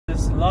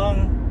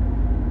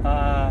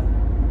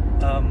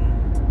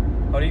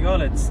you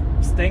call it?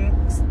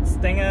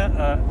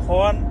 Stinger,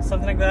 horn,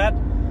 something like that.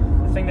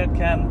 A thing that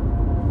can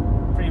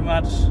pretty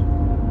much,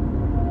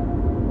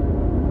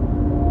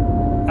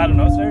 I don't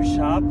know, it's very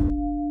sharp.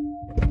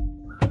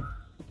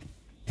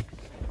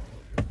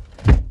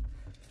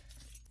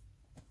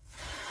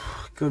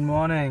 Good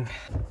morning.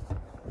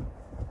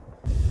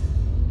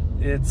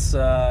 It's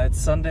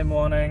Sunday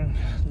morning,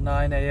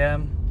 9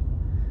 a.m.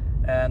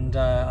 and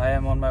I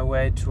am on my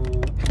way to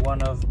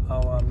one of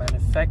our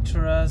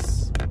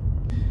manufacturers.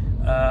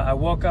 I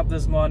woke up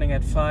this morning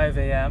at 5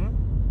 a.m.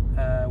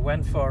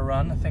 Went for a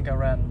run. I think I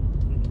ran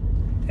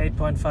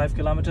 8.5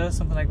 kilometers,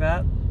 something like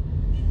that.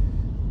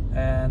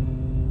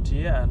 And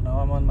yeah, now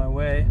I'm on my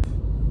way.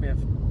 We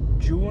have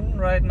June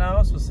right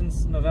now, so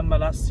since November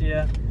last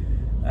year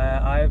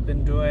I've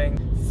been doing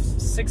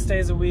 6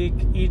 days a week,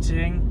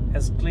 eating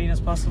as clean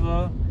as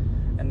possible,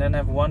 and then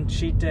have one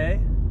cheat day.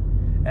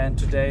 And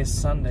today is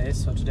Sunday,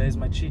 so today is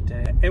my cheat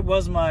day. It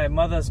was my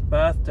mother's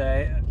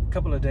birthday a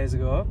couple of days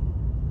ago,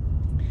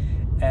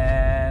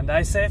 and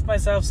I saved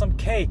myself some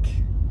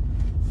cake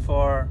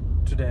for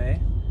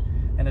today,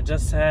 and I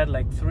just had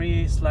like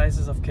 3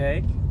 slices of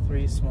cake,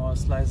 3 small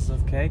slices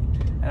of cake,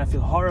 and I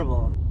feel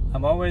horrible.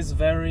 I'm always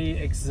very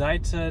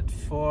excited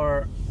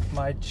for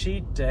my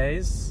cheat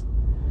days,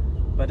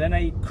 but then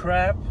I eat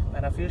crap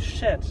and I feel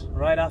shit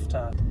right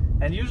after.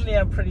 And usually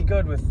I'm pretty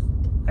good with,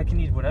 I can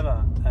eat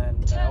whatever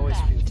and I always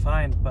feel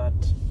fine, but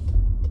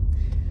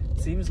it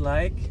seems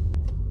like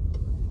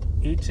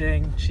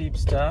eating cheap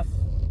stuff,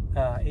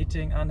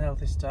 eating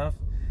unhealthy stuff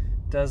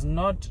does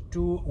not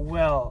do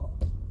well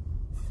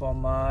for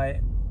my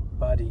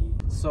body.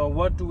 So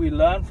what do we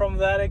learn from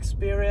that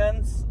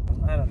experience?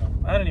 I don't know.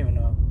 I don't even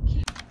know.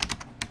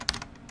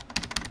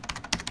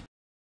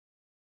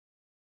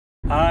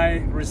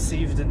 I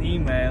received an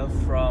email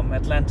from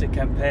Atlantic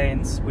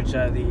Campaigns, which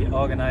are the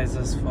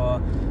organizers for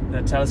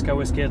the Talisker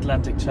Whisky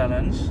Atlantic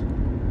challenge,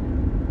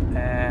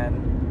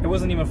 and it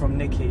wasn't even from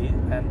Nikki,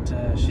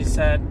 and she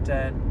said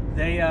that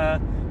they are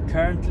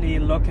currently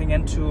looking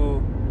into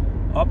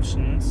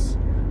options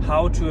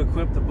how to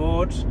equip the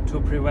boat to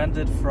prevent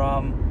it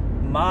from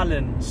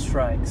Marlin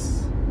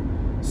strikes.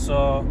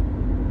 So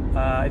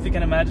if you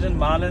can imagine,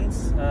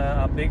 Marlins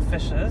are big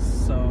fishes,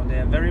 so they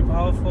are very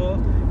powerful,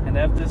 and they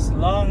have this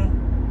long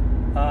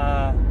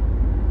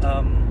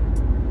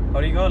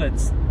what do you call it?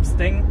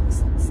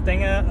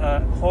 Stinger,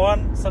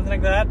 horn, something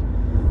like that.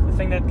 A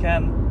thing that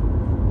can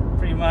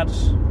pretty much,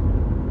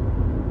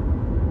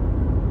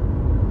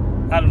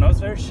 I don't know, it's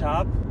very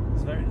sharp.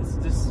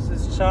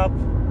 It's sharp.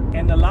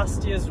 In the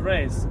last year's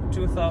race,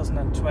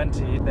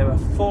 2020, there were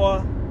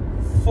four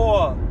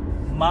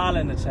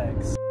Marlin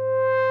attacks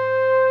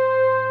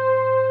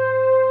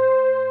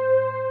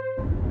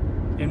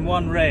in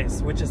one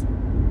race, which is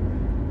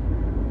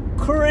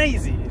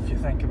crazy if you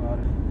think about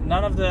it.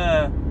 None of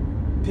the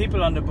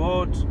people on the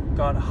boat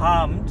got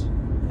harmed,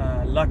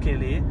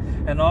 luckily,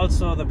 and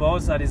also the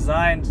boats are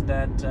designed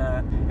that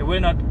it will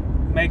not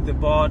make the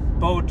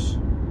boat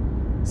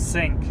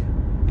sink.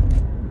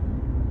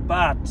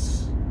 But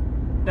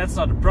that's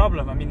not a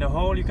problem. I mean, the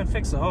hole, you can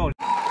fix the hole.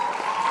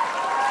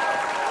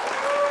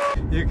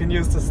 You can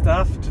use the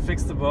stuff to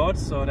fix the boat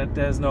so that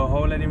there's no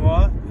hole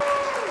anymore.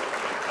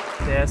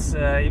 There's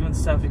even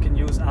stuff you can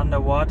use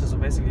underwater, so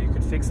basically you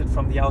could fix it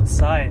from the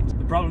outside.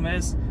 The problem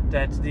is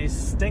that these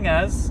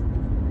stingers,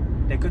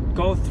 they could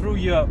go through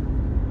your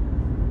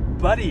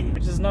body,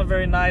 which is not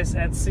very nice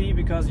at sea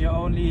because you're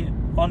only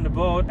on the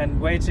boat,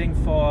 and waiting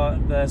for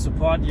the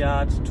support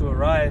yard to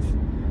arrive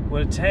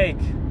will take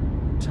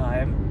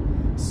time.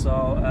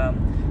 So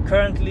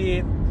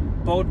currently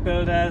boat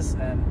builders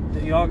and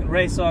the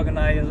race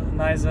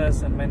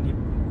organizers and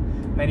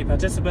many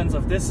participants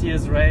of this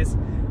year's race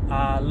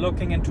are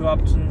looking into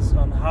options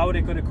on how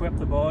they could equip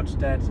the boat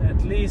that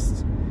at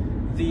least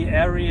the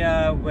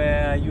area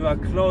where you are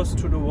close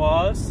to the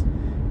walls,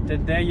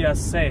 that there you are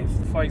safe.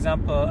 For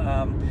example,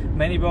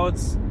 many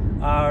boats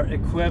are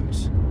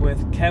equipped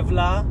with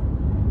Kevlar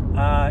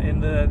in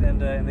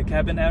the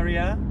cabin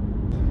area.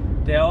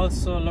 They're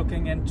also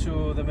looking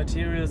into the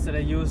materials that are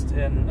used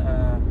in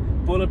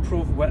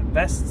bulletproof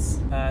vests,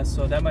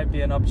 so that might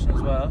be an option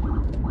as well.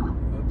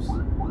 Oops.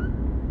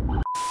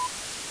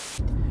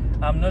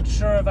 I'm not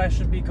sure if I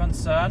should be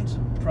concerned.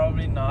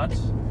 Probably not,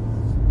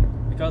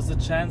 because the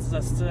chances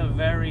are still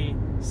very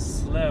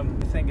slim.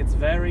 I think it's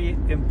very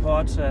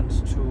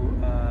important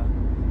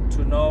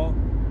to know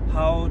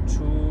how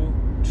to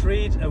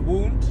treat a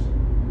wound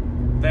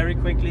very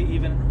quickly,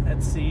 even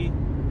at sea,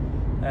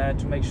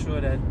 to make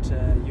sure that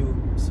you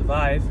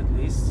survive at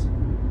least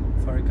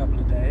for a couple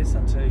of days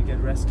until you get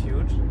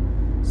rescued.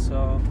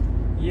 So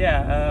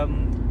yeah,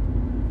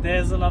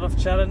 there's a lot of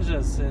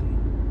challenges in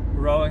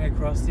rowing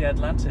across the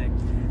Atlantic.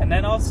 And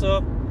then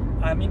also,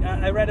 I mean,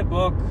 I read a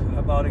book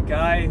about a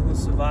guy who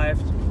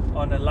survived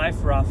on a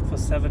life raft for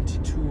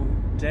 72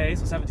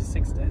 days or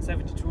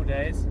 72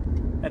 days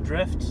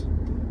adrift,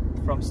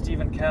 from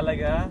Stephen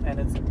Gallagher, and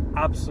it's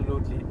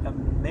absolutely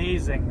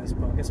amazing, this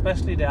book,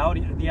 especially the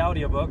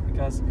audio book,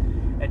 because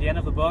at the end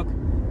of the book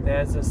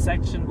there's a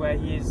section where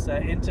he's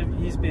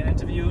been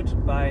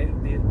interviewed by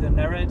the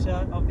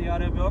narrator of the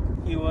audiobook.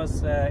 He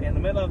was in the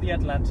middle of the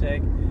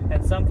Atlantic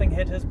and something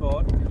hit his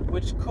boat,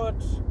 which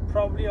could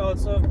probably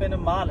also have been a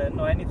Marlin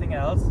or anything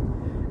else.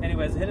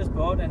 Anyways, hit his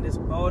boat, and his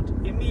boat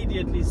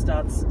immediately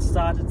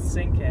started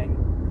sinking,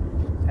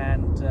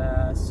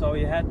 and so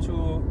he had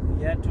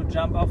to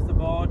jump off the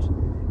boat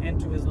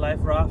into his life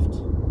raft,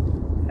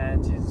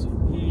 and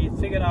he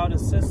figured out a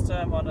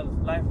system on a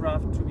life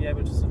raft to be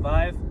able to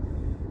survive.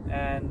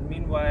 And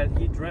meanwhile,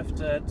 he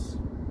drifted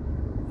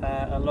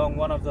along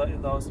one of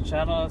those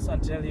channels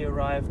until he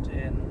arrived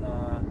in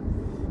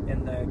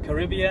the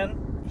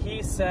Caribbean.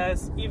 He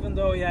says, even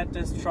though he had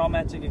this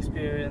traumatic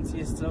experience,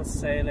 he's still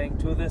sailing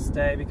to this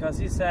day, because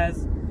he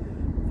says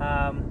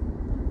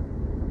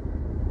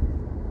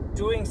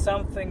doing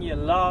something you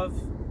love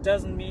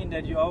doesn't mean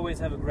that you always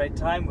have a great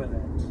time with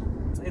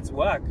it. It's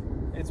work.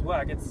 It's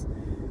work.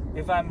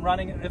 If I'm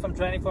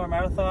training for a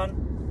marathon,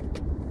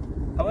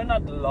 I will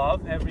not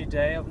love every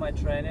day of my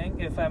training.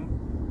 If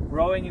I'm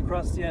rowing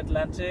across the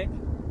Atlantic,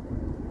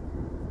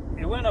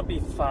 it will not be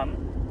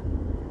fun.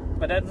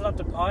 But that's not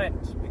the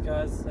point,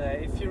 because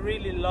if you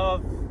really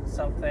love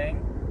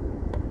something,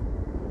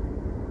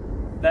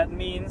 that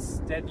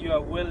means that you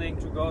are willing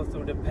to go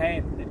through the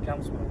pain it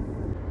comes with.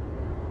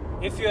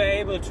 If you're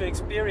able to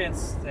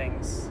experience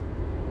things,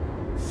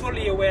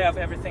 fully aware of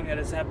everything that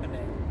is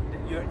happening,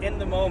 that you're in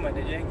the moment,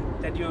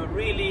 that you're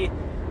really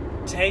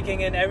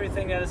taking in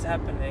everything that is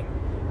happening,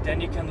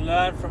 then you can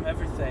learn from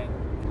everything.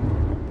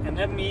 And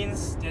that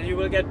means that you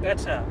will get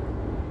better.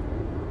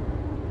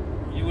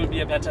 You will be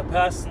a better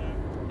person.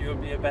 You will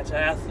be a better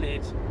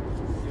athlete,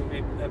 you will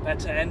be a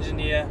better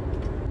engineer.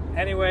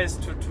 Anyways,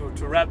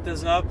 to wrap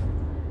this up,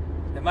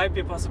 there might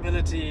be a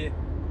possibility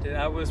that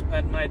I will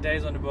spend my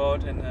days on the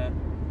boat in a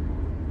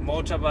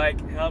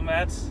motorbike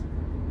helmet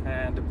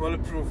and a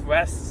bulletproof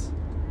vest.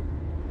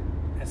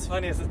 As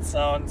funny as it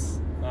sounds,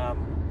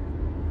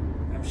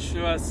 I'm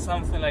sure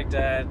something like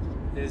that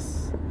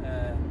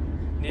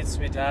needs to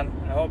be done.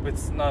 I hope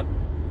it's not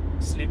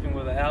sleeping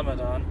with a helmet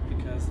on,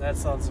 because that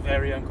sounds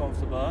very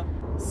uncomfortable.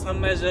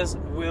 Some measures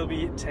will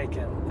be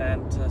taken,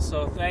 and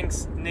so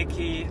thanks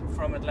Nikki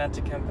from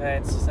Atlantic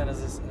Campaigns to send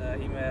us this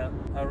email.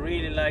 I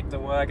really like the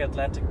work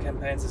Atlantic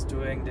Campaigns is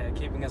doing. They're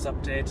keeping us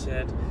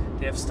updated.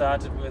 They have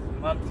started with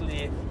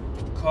monthly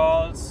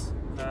calls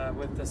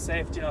with the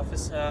safety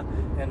officer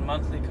and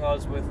monthly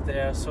calls with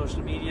their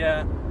social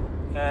media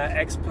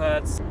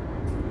experts.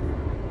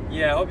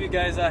 Yeah, I hope you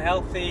guys are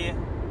healthy.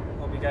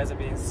 Hope you guys are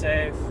being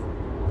safe.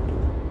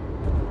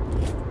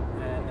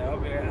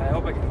 I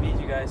hope I can meet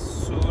you guys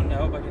soon. I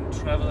hope I can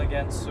travel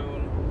again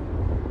soon.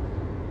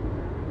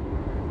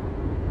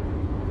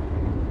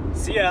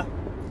 See ya!